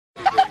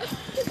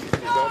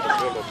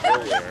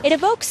It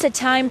evokes a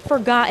time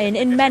forgotten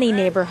in many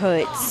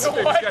neighborhoods.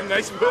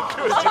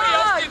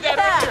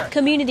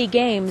 Community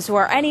games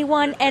where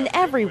anyone and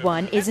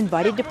everyone is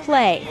invited to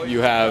play.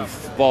 You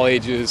have all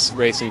ages,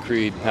 race and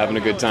creed, having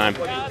a good time.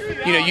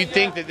 You know, you'd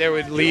think that there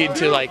would lead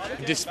to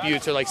like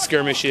disputes or like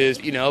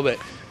skirmishes, you know, but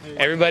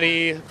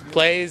everybody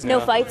plays. No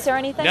fights or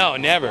anything? No,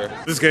 never.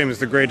 This game is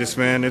the greatest,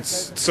 man.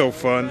 It's so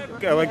fun.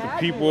 I like the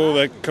people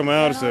that come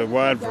out. It's a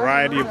wide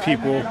variety of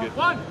people.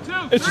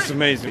 It's just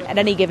amazing. At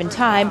any given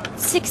time,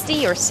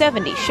 60 or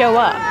 70 show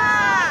up.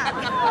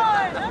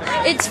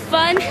 It's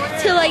fun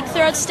to like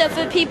throw stuff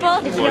at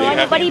people. Did you know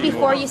anybody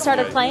before you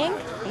started playing?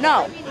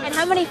 No. And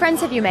how many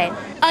friends have you made?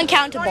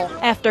 Uncountable.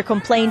 After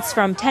complaints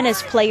from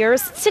tennis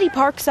players, city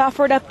parks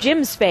offered up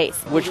gym space,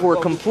 which were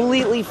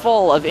completely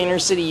full of inner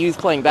city youth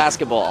playing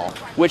basketball,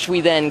 which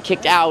we then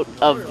kicked out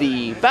of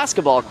the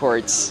basketball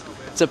courts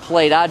to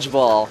play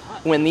dodgeball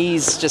when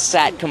these just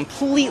sat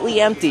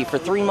completely empty for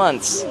 3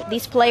 months.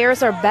 These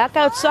players are back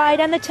outside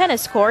on the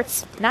tennis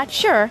courts, not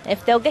sure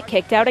if they'll get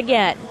kicked out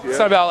again. It's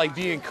not about like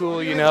being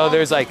cool, you know,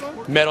 there's like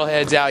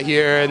metalheads out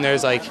here and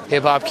there's like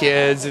hip hop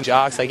kids and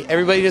jocks, like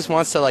everybody just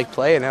wants to like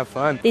play and have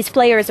fun. These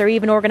players are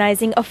even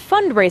organizing a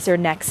fundraiser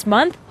next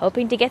month,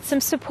 hoping to get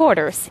some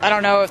supporters. I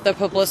don't know if the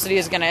publicity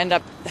is going to end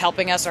up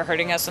helping us or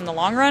hurting us in the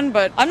long run,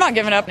 but I'm not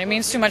giving up. It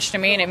means too much to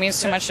me and it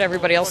means too much to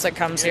everybody else that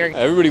comes here.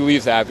 Everybody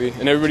leaves happy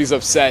and everybody's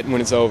upset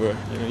when it's over.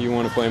 You know, you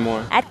want to play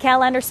more. At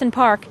Cal Anderson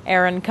Park,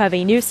 Aaron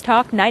Covey, News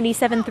Talk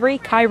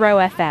 97.3 Cairo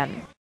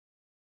FM.